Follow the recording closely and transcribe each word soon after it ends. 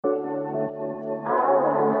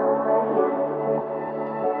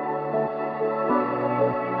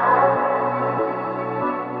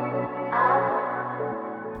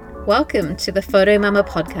Welcome to the Photo Mama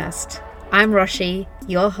podcast. I'm Roshi,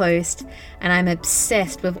 your host, and I'm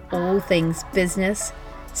obsessed with all things business,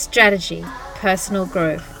 strategy, personal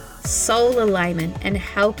growth, soul alignment, and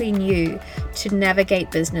helping you to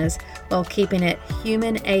navigate business while keeping it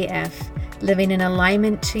human AF, living in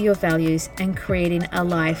alignment to your values and creating a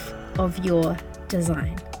life of your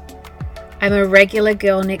design. I'm a regular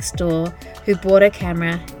girl next door who bought a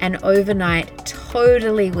camera and overnight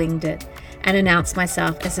totally winged it and announced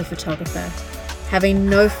myself as a photographer, having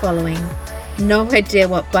no following, no idea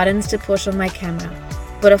what buttons to push on my camera,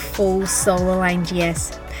 but a full soul-aligned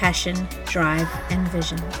yes, passion, drive, and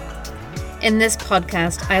vision. In this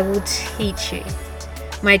podcast, I will teach you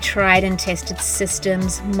my tried and tested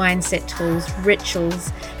systems, mindset tools,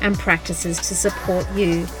 rituals, and practices to support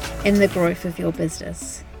you in the growth of your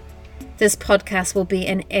business. This podcast will be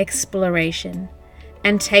an exploration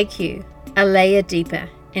and take you a layer deeper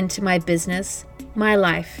into my business, my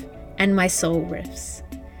life, and my soul riffs.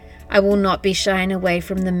 I will not be shying away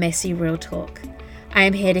from the messy real talk. I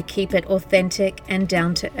am here to keep it authentic and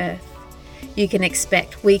down to earth. You can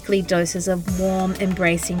expect weekly doses of warm,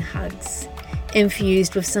 embracing hugs,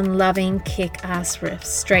 infused with some loving kick-ass riffs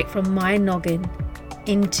straight from my noggin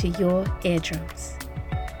into your eardrums.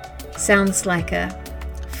 Sounds like a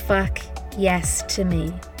fuck yes to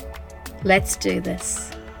me. Let's do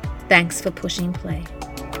this. Thanks for pushing play.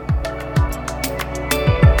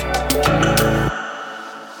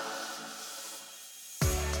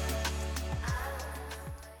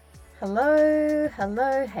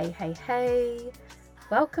 Hello, hey.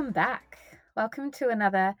 Welcome back. Welcome to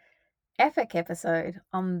another epic episode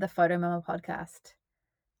on the Photo Mama podcast.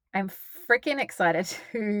 I'm freaking excited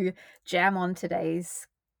to jam on today's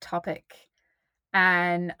topic.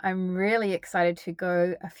 And I'm really excited to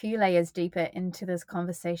go a few layers deeper into this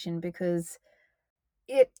conversation because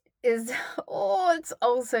it is, it's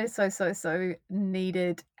also so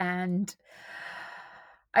needed. And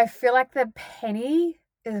I feel like the penny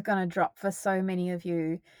is going to drop for so many of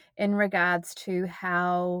you in regards to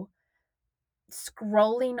how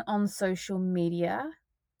scrolling on social media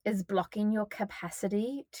is blocking your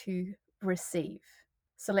capacity to receive.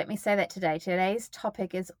 So let me say that today. Today's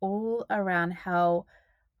topic is all around how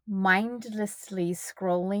mindlessly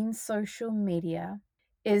scrolling social media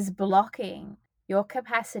is blocking your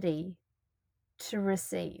capacity to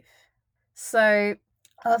receive. So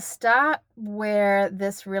I'll start where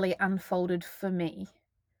this really unfolded for me.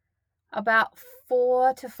 About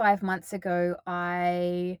 4 to 5 months ago,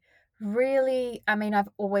 I've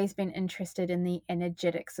always been interested in the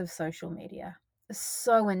energetics of social media.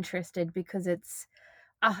 So interested because it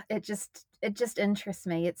just interests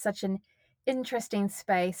me. It's such an interesting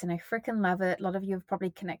space and I freaking love it. A lot of you have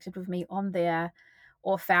probably connected with me on there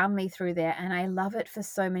or found me through there, and I love it for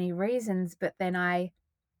so many reasons, but then I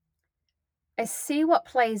see what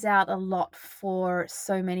plays out a lot for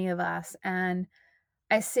so many of us, and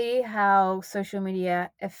I see how social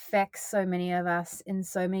media affects so many of us in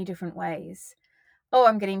so many different ways. Oh,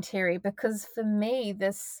 I'm getting teary because for me,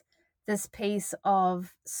 this piece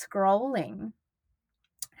of scrolling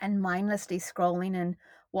and mindlessly scrolling and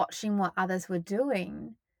watching what others were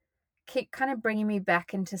doing keep kind of bringing me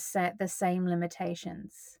back into the same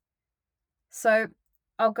limitations. So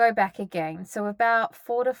I'll go back again. So about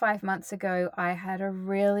 4 to 5 months ago, I had a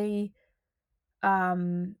really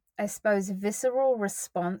visceral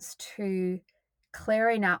response to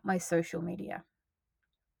clearing up my social media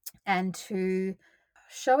and to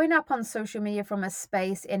showing up on social media from a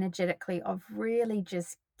space energetically of really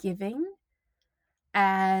just giving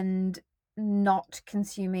and not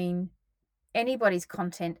consuming anybody's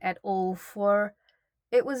content at all for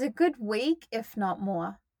it was a good week, if not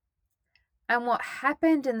more. And what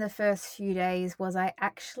happened in the first few days was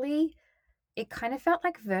it kind of felt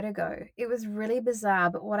like vertigo. It was really bizarre,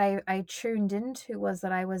 but what I tuned into was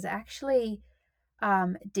that I was actually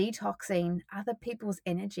detoxing other people's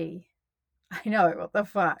energy. I know, what the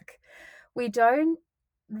fuck? We don't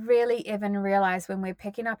really even realize when we're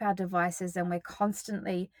picking up our devices and we're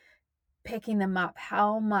constantly picking them up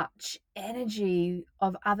how much energy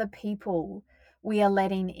of other people we are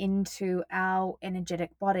letting into our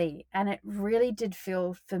energetic body. And it really did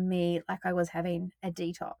feel for me like I was having a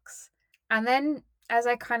detox. And then as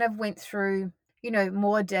I kind of went through,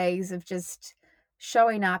 more days of just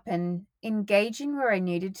showing up and engaging where I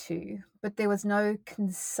needed to, but there was no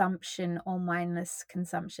consumption or mindless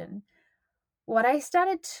consumption. What I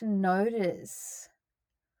started to notice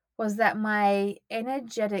was that my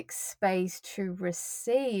energetic space to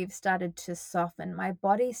receive started to soften. My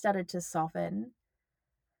body started to soften,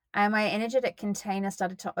 and my energetic container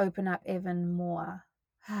started to open up even more.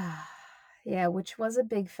 Yeah, which was a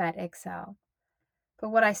big fat exhale. But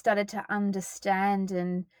what I started to understand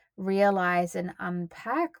and realize and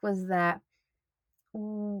unpack was that,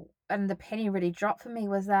 and the penny really dropped for me,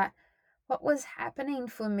 was that what was happening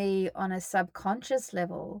for me on a subconscious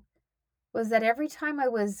level was that every time I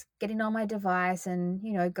was getting on my device and,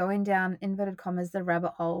 going down inverted commas, the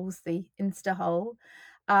rabbit holes, the Insta hole,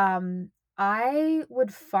 I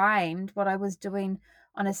would find what I was doing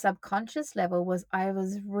on a subconscious level was I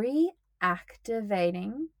was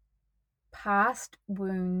reactivating past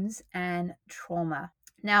wounds and trauma.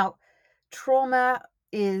 Now, trauma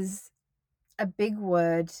is a big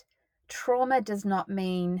word. Trauma does not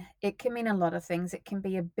mean, it can mean a lot of things. It can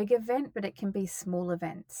be a big event, but it can be small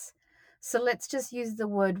events. So let's just use the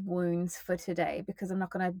word wounds for today, because I'm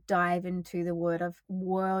not going to dive into the word and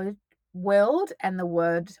the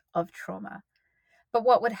word of trauma. But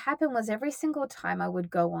what would happen was every single time I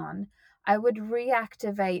would go on, I would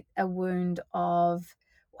reactivate a wound of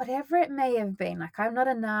whatever it may have been, like I'm not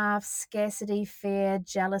enough, scarcity, fear,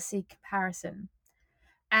 jealousy, comparison.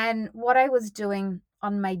 And what I was doing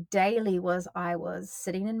on my daily was I was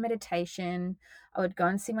sitting in meditation. I would go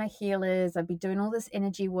and see my healers. I'd be doing all this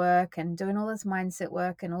energy work and doing all this mindset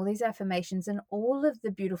work and all these affirmations and all of the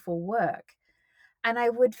beautiful work. And I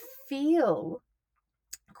would feel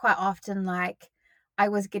quite often like I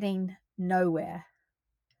was getting nowhere.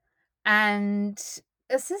 And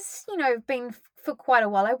this is, been for quite a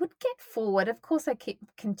while. I would get forward. Of course, I keep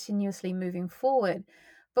continuously moving forward.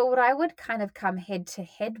 But what I would kind of come head to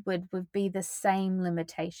head with would be the same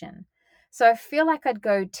limitation. So I feel like I'd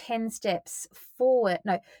go 10 steps forward.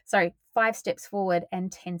 No, sorry, 5 steps forward and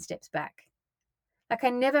 10 steps back. Like I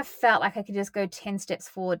never felt like I could just go 10 steps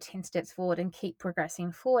forward and keep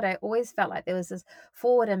progressing forward. I always felt like there was this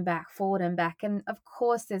forward and back, forward and back. And of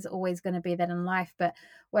course, there's always going to be that in life. But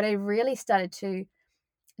what I really started to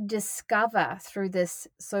discover through this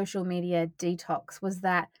social media detox was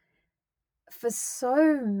that for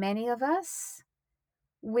so many of us,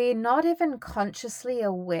 we're not even consciously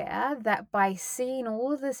aware that by seeing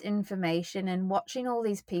all of this information and watching all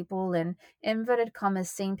these people and inverted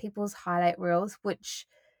commas, seeing people's highlight reels, which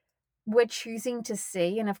we're choosing to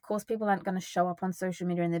see. And of course, people aren't going to show up on social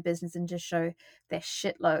media in their business and just show their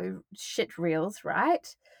shit reels,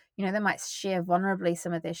 right? They might share vulnerably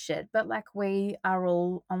some of their shit, but like we are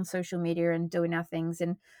all on social media and doing our things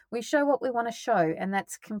and we show what we want to show. And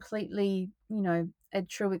that's completely, a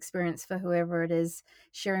true experience for whoever it is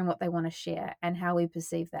sharing what they want to share and how we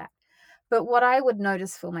perceive that. But what I would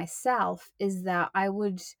notice for myself is that I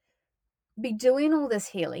would be doing all this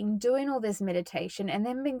healing, doing all this meditation, and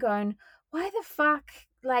then been going, why the fuck,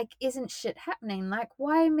 isn't shit happening? Like,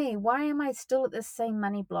 why me? Why am I still at the same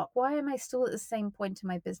money block? Why am I still at the same point in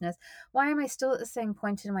my business? Why am I still at the same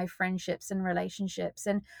point in my friendships and relationships?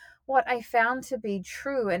 And what I found to be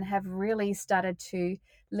true and have really started to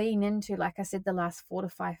lean into, like I said, the last 4 to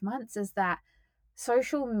 5 months, is that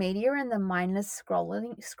social media and the mindless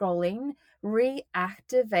scrolling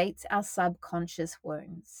reactivates our subconscious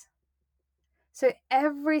wounds. So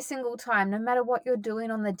every single time, no matter what you're doing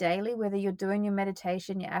on the daily, whether you're doing your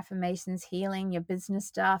meditation, your affirmations, healing, your business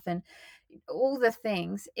stuff, and all the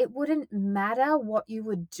things, it wouldn't matter what you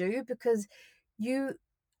would do because you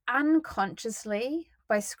unconsciously,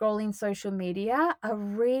 by scrolling social media, are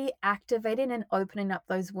reactivating and opening up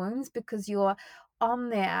those wounds because you're on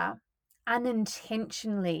there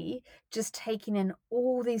unintentionally just taking in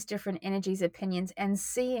all these different energies, opinions, and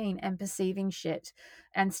seeing and perceiving shit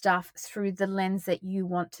and stuff through the lens that you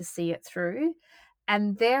want to see it through,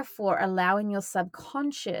 and therefore allowing your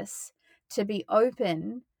subconscious to be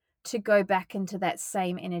open to go back into that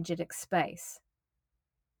same energetic space.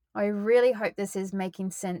 I really hope this is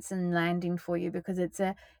making sense and landing for you because it's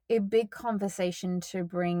a big conversation to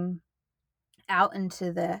bring out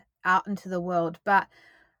into the world. But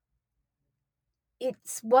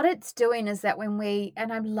what it's doing is that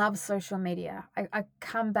and I love social media. I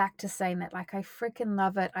come back to saying that, like, I freaking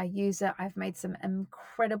love it. I use it. I've made some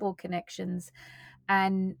incredible connections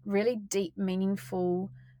and really deep, meaningful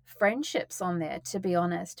friendships on there, to be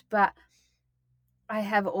honest. But I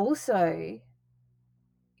have also,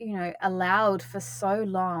 allowed for so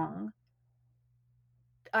long,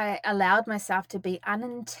 I allowed myself to be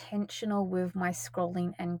unintentional with my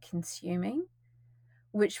scrolling and consuming,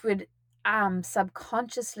 which would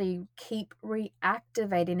subconsciously keep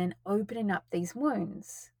reactivating and opening up these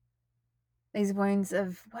wounds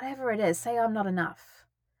of whatever it is. Say I'm not enough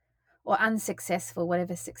or unsuccessful,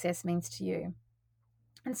 whatever success means to you.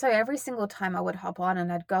 And so every single time I would hop on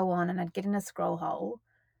and I'd go on and I'd get in a scroll hole,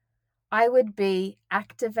 I would be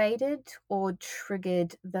activated or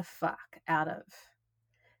triggered the fuck out of.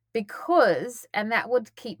 because, and that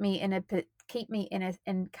would keep me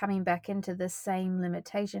in coming back into the same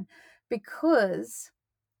limitation, because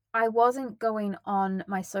I wasn't going on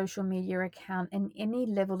my social media account in any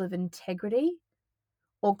level of integrity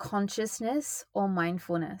or consciousness or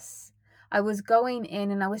mindfulness. I was going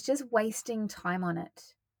in and I was just wasting time on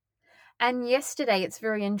it. And yesterday, it's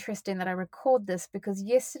very interesting that I record this, because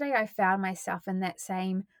yesterday I found myself in that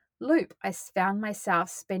same loop. I found myself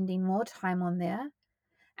spending more time on there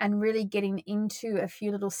and really getting into a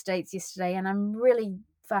few little states yesterday. And I'm really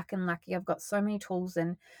fucking lucky. I've got so many tools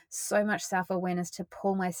and so much self-awareness to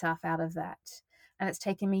pull myself out of that. And it's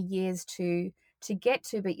taken me years to get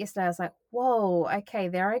to. But yesterday I was like, whoa, okay,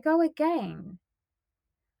 there I go again.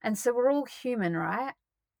 And so we're all human, right?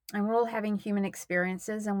 And we're all having human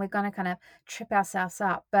experiences, and we're going to kind of trip ourselves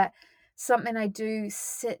up. But something I do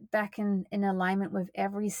sit back in alignment with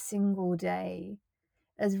every single day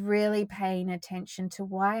is really paying attention to,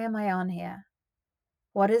 why am I on here?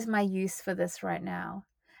 What is my use for this right now?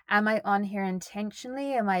 Am I on here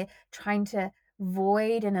intentionally? Am I trying to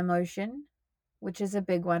void an emotion, which is a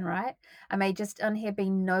big one, right? Am I just on here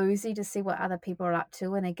being nosy to see what other people are up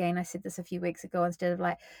to? And again, I said this a few weeks ago, instead of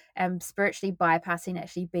like spiritually bypassing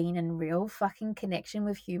actually being in real fucking connection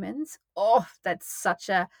with humans. Oh, that's such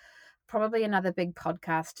a, probably another big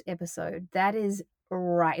podcast episode. That is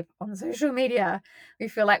ripe on social media. We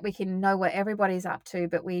feel like we can know what everybody's up to,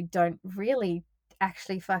 but we don't really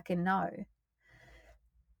actually fucking know.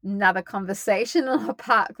 Another conversation. I'll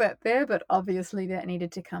park that there, but obviously that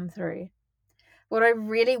needed to come through. What I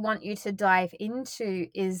really want you to dive into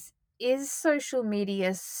is social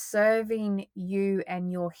media serving you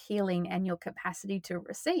and your healing and your capacity to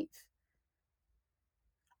receive?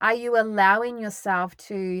 Are you allowing yourself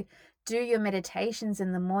to do your meditations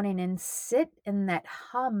in the morning and sit in that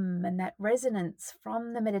hum and that resonance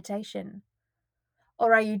from the meditation?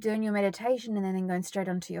 Or are you doing your meditation and then going straight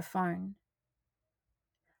onto your phone?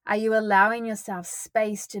 Are you allowing yourself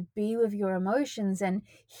space to be with your emotions and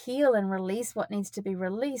heal and release what needs to be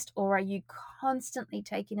released? Or are you constantly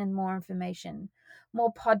taking in more information,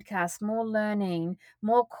 more podcasts, more learning,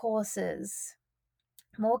 more courses,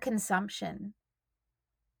 more consumption?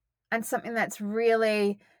 And something that's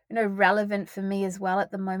really, relevant for me as well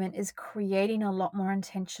at the moment is creating a lot more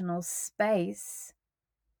intentional space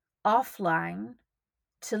offline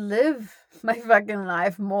to live my fucking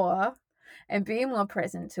life more and be more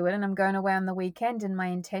present to it. And I'm going away on the weekend, and my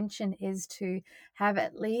intention is to have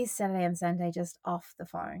at least Saturday and Sunday just off the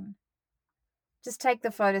phone. Just take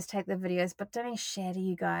the photos, take the videos, but don't share to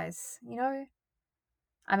you guys,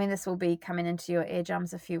 I mean, this will be coming into your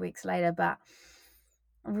eardrums a few weeks later, but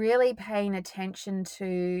really paying attention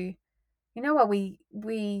to, are we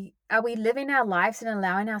living our lives and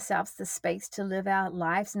allowing ourselves the space to live our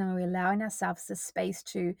lives? And are we allowing ourselves the space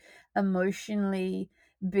to emotionally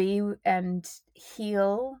be and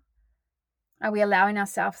heal? Are we allowing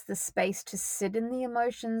ourselves the space to sit in the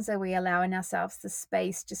emotions? Are we allowing ourselves the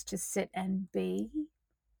space just to sit and be?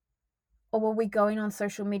 Or are we going on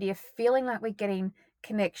social media feeling like we're getting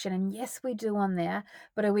connection? And yes, we do on there,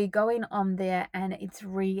 but are we going on there and it's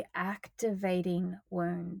reactivating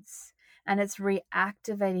wounds and it's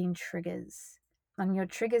reactivating triggers? And your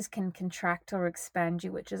triggers can contract or expand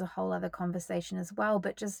you, which is a whole other conversation as well,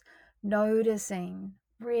 but just noticing,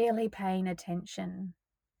 really paying attention.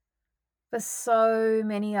 For so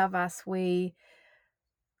many of us, we're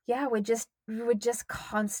just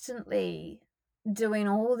constantly doing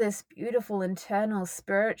all this beautiful internal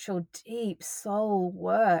spiritual deep soul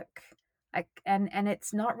work, and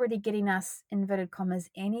it's not really getting us, inverted commas,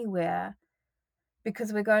 anywhere,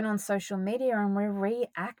 because we're going on social media and we're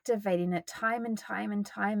reactivating it time and time and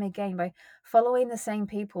time again by following the same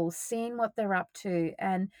people, seeing what they're up to,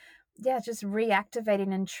 and just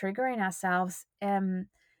reactivating and triggering ourselves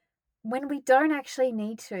when we don't actually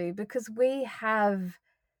need to, because we have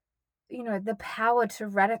the power to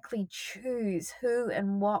radically choose who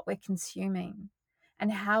and what we're consuming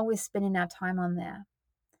and how we're spending our time on there.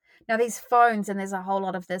 Now, these phones, and there's a whole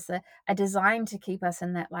lot of this, are designed to keep us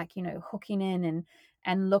in that, hooking in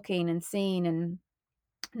and looking and seeing and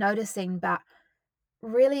noticing. But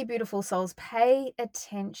really, beautiful souls, pay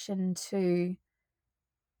attention to,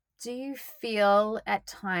 do you feel at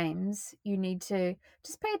times you need to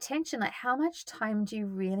just pay attention? Like, how much time do you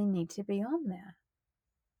really need to be on there?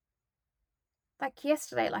 Like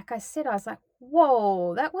yesterday, like I said, I was like,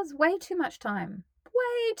 whoa, that was way too much time.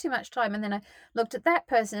 Way too much time. And then I looked at that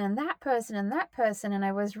person and that person and that person, and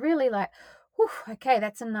I was really like, whew, okay,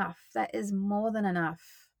 that's enough. That is more than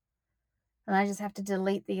enough. And I just have to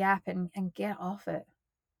delete the app and get off it.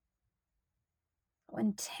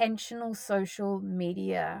 Intentional social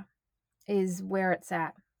media is where it's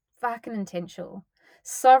at. Fucking intentional.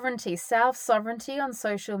 Sovereignty, self-sovereignty on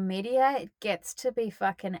social media, it gets to be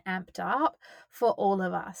fucking amped up for all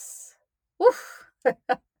of us. Oof.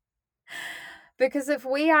 Because if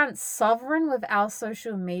we aren't sovereign with our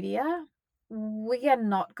social media, we are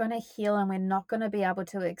not going to heal, and we're not going to be able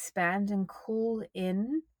to expand and call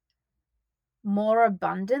in more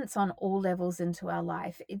abundance on all levels into our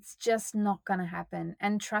life. It's just not going to happen.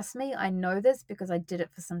 And trust me, I know this because I did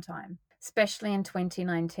it for some time, especially in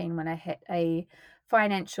 2019 when I hit a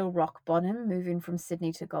financial rock bottom moving from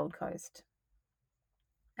Sydney to Gold Coast.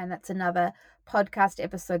 And that's another podcast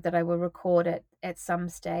episode that I will record at some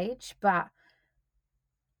stage. But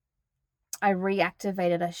I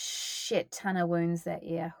reactivated a shit ton of wounds that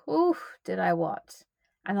year. Ooh, did I what?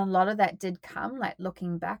 And a lot of that did come, like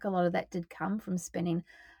looking back, a lot of that did come from spending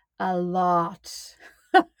a lot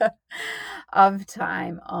of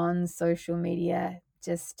time on social media,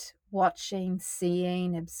 just watching,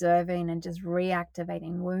 seeing, observing, and just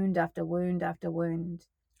reactivating wound after wound after wound,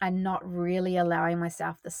 and not really allowing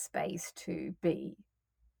myself the space to be.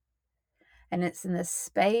 And it's in the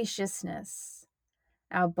spaciousness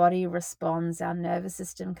our body responds, our nervous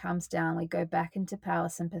system comes down, we go back into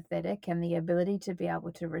parasympathetic, and the ability to be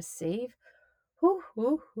able to receive,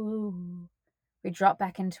 we drop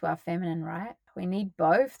back into our feminine, right? We need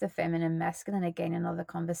both the feminine, masculine, again, another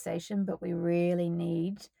conversation, but we really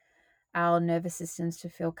need our nervous systems to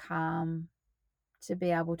feel calm, to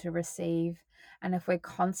be able to receive. And if we're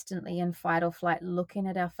constantly in fight or flight, looking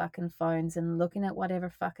at our fucking phones and looking at whatever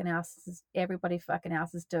fucking else everybody fucking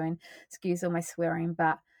else is doing, excuse all my swearing,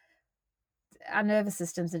 but our nervous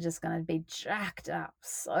systems are just going to be jacked up,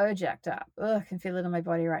 so jacked up. Ugh, I can feel it in my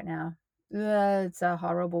body right now. Ugh, it's a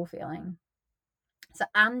horrible feeling. So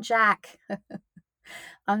unjack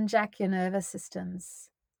your nervous systems.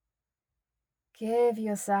 Give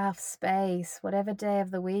yourself space, whatever day of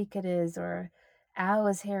the week it is, or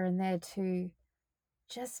hours here and there, to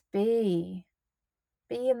just be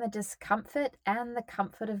in the discomfort and the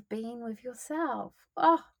comfort of being with yourself.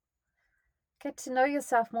 Oh, get to know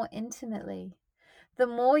yourself more intimately. The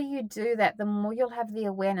more you do that, the more you'll have the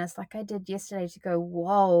awareness, like I did yesterday, to go,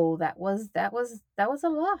 whoa, that was a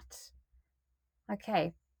lot.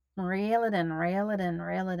 Okay, reel it in, reel it in,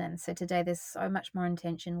 reel it in. So today there's so much more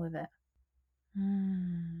intention with it.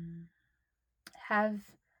 Have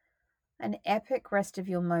an epic rest of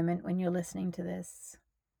your moment when you're listening to this.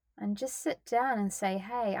 And just sit down and say,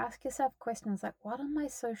 hey, ask yourself questions like, what are my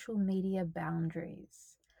social media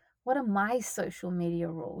boundaries? What are my social media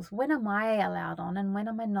rules? When am I allowed on and when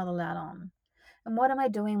am I not allowed on? And what am I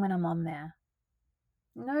doing when I'm on there?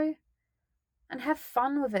 You know? And have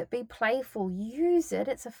fun with it. Be playful. Use it.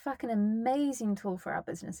 It's a fucking amazing tool for our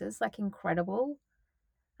businesses. Like, incredible.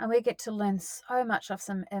 And we get to learn so much off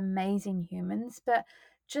some amazing humans. But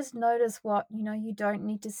just notice what, you don't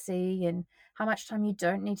need to see, and how much time you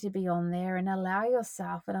don't need to be on there, and allow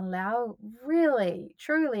yourself, and allow, really,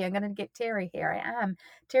 truly, I'm going to get teary here. I am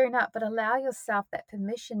tearing up, but allow yourself that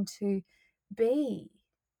permission to be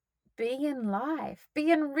in life, be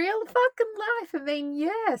in real fucking life. I mean,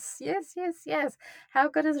 yes. How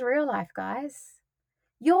good is real life, guys?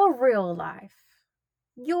 Your real life.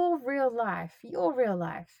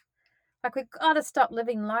 Like, we've got to stop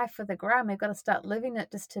living life for the gram. We've got to start living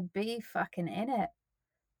it just to be fucking in it.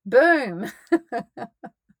 Boom.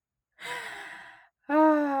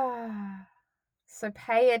 So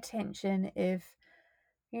pay attention if,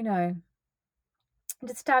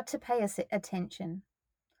 just start to pay attention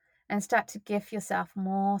and start to give yourself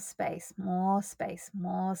more space.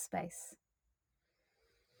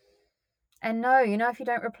 And no, if you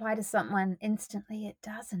don't reply to someone instantly, it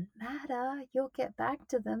doesn't matter. You'll get back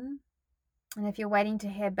to them. And if you're waiting to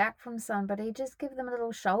hear back from somebody, just give them a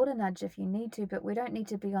little shoulder nudge if you need to. But we don't need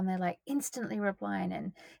to be on there like instantly replying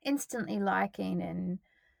and instantly liking, and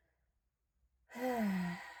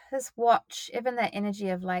just watch. Even that energy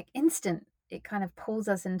of like instant, it kind of pulls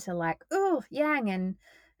us into like, oh, yang,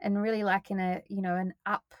 and really like in a, an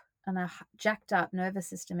up and a jacked up nervous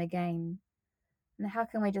system again. And how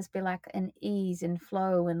can we just be like an ease and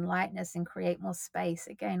flow and lightness and create more space?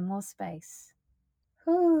 Again, more space.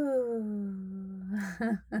 I'm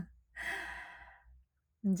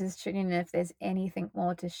just tuning in if there's anything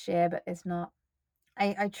more to share, but there's not.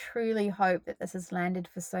 I truly hope that this has landed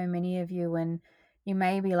for so many of you, and you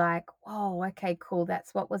may be like, whoa, okay, cool.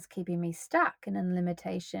 That's what was keeping me stuck and in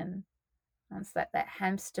limitation. It's that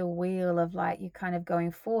hamster wheel of like, you're kind of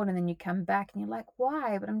going forward and then you come back and you're like,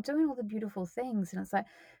 why? But I'm doing all the beautiful things. And it's like,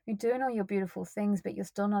 you're doing all your beautiful things, but you're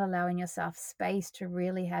still not allowing yourself space to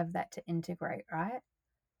really have that to integrate, right?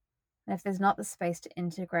 And if there's not the space to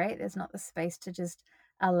integrate, there's not the space to just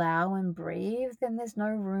allow and breathe, then there's no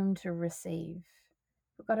room to receive.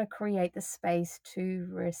 We've got to create the space to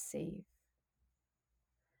receive.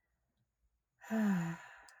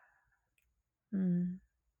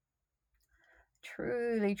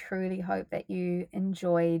 Truly hope that you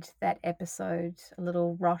enjoyed that episode, a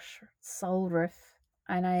little Rosh soul riff.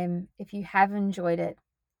 And if you have enjoyed it,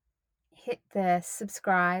 hit the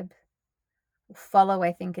subscribe, follow,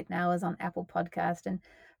 I think it now is on Apple Podcast, and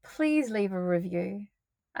please leave a review.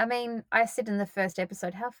 I mean, I said in the first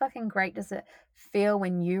episode, how fucking great does it feel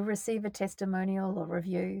when you receive a testimonial or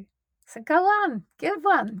review? So go on, give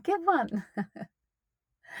one.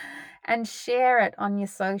 And share it on your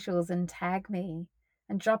socials and tag me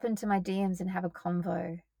and drop into my DMs and have a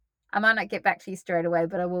convo. I might not get back to you straight away,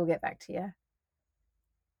 but I will get back to you.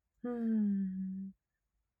 And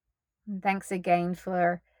thanks again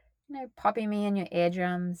for, popping me in your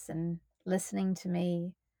eardrums and listening to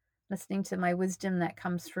me, listening to my wisdom that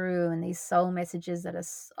comes through and these soul messages that are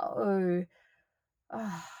so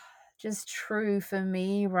just true for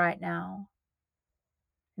me right now.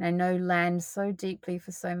 And I know land so deeply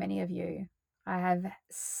for so many of you. I have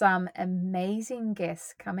some amazing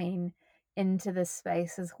guests coming into this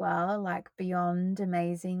space as well, like beyond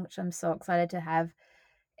amazing, which I'm so excited to have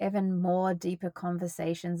even more deeper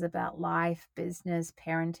conversations about life, business,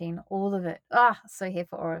 parenting, all of it. So here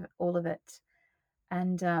for all of it.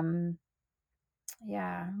 And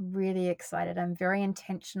really excited. I'm very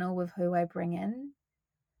intentional with who I bring in.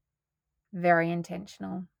 Very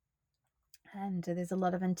intentional. And there's a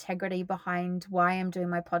lot of integrity behind why I'm doing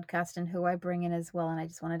my podcast and who I bring in as well. And I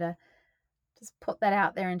just wanted to just put that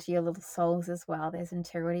out there into your little souls as well. There's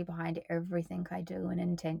integrity behind everything I do and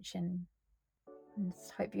intention. And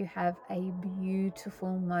just hope you have a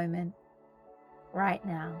beautiful moment right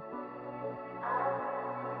now.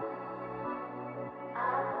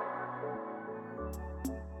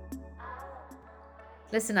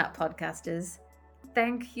 Listen up, podcasters.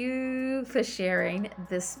 Thank you for sharing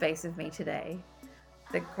this space with me today.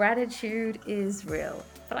 The gratitude is real,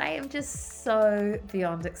 but I am just so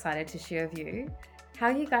beyond excited to share with you how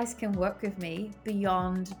you guys can work with me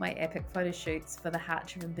beyond my epic photo shoots for the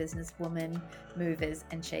heart-driven businesswomen, movers,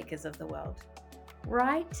 and shakers of the world.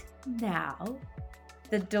 Right now,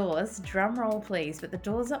 the doors, drum roll please, but the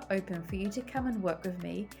doors are open for you to come and work with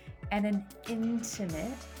me and an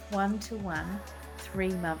intimate one-to-one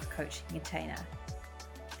 3-month coaching container.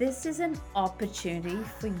 This is an opportunity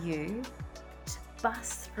for you to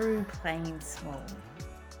bust through playing small.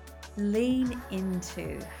 Lean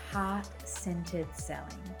into heart-centered selling,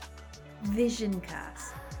 vision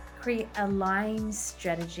cast, create aligned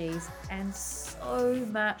strategies, and so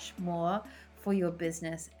much more for your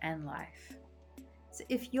business and life. So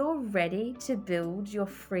if you're ready to build your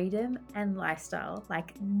freedom and lifestyle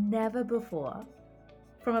like never before,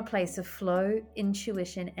 from a place of flow,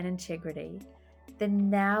 intuition, and integrity, then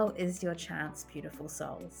now is your chance, beautiful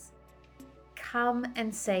souls. Come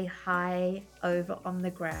and say hi over on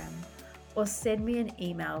the gram or send me an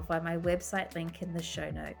email via my website link in the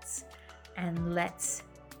show notes, and let's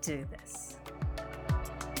do this.